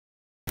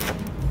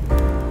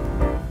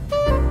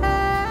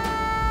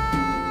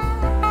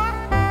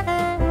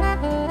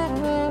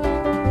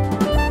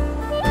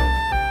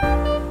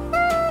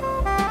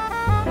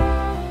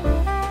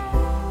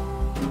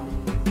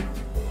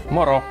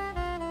Moro!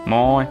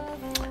 Moi!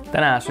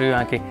 Tänään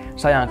syöänkin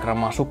 100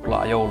 grammaa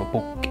suklaa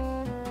joulupukki.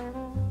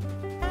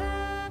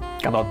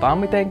 Katsotaan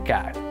miten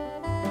käy. 3,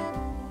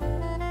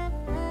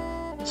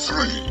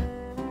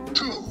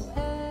 2,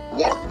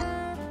 1,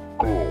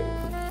 go!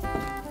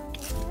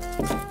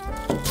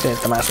 Miten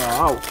tämä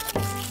saa auki?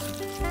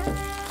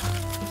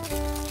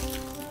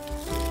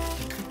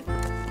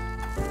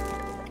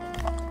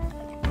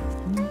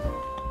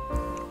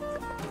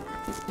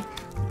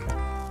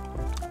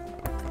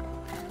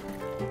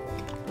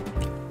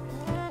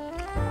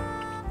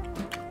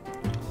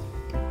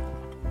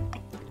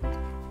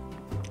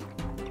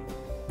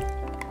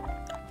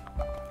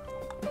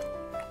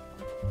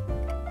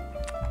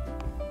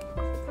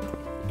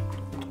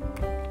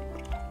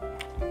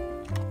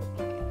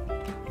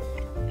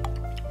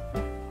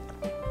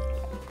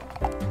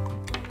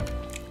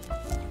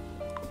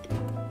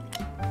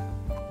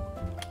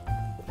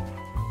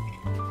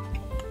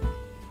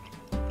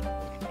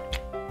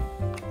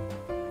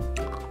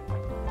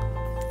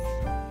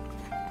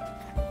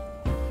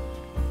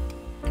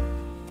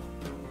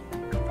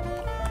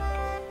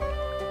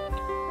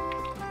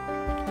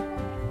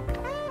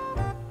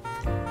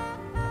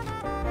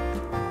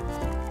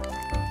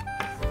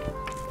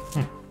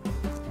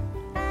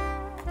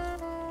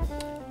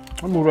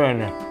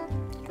 Murene.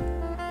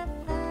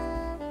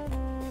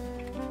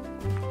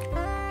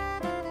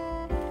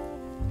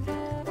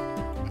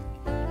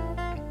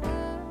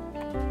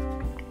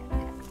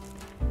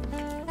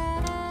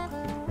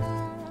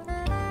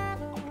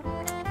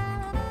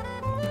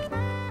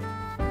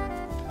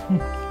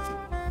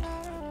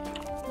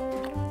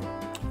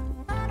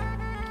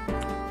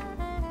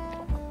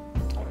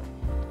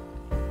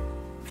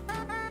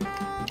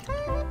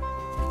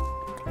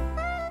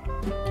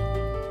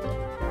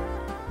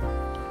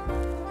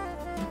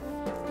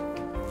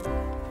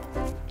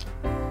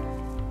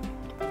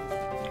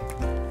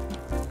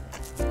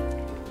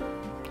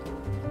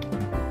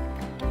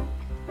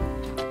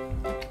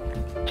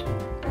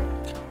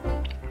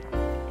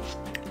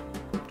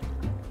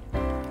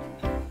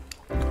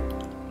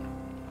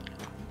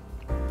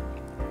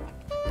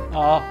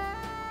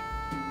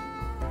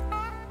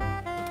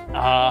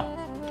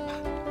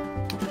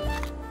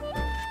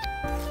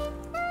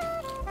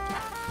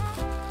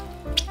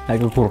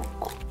 Eikö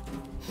kurkku?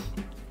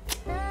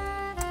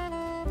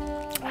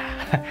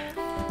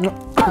 No.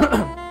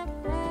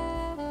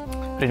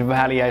 Yritin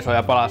vähän liian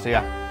isoja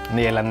palasia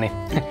niellä, niin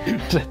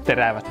se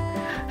terävät.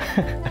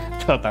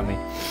 Niin.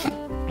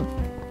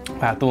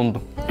 Vähän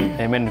tuntui.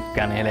 Ei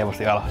mennytkään niin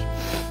helposti alas.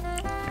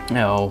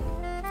 Joo.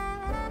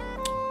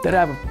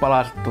 Terävät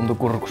palaset tuntui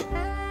kurkussa.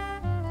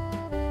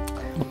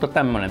 Mutta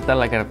tämmönen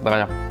tällä kertaa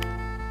ja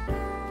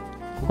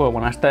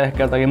huomenna sitten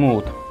ehkä jotakin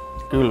muuta.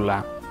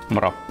 Kyllä.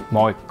 Moro.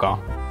 Moikka.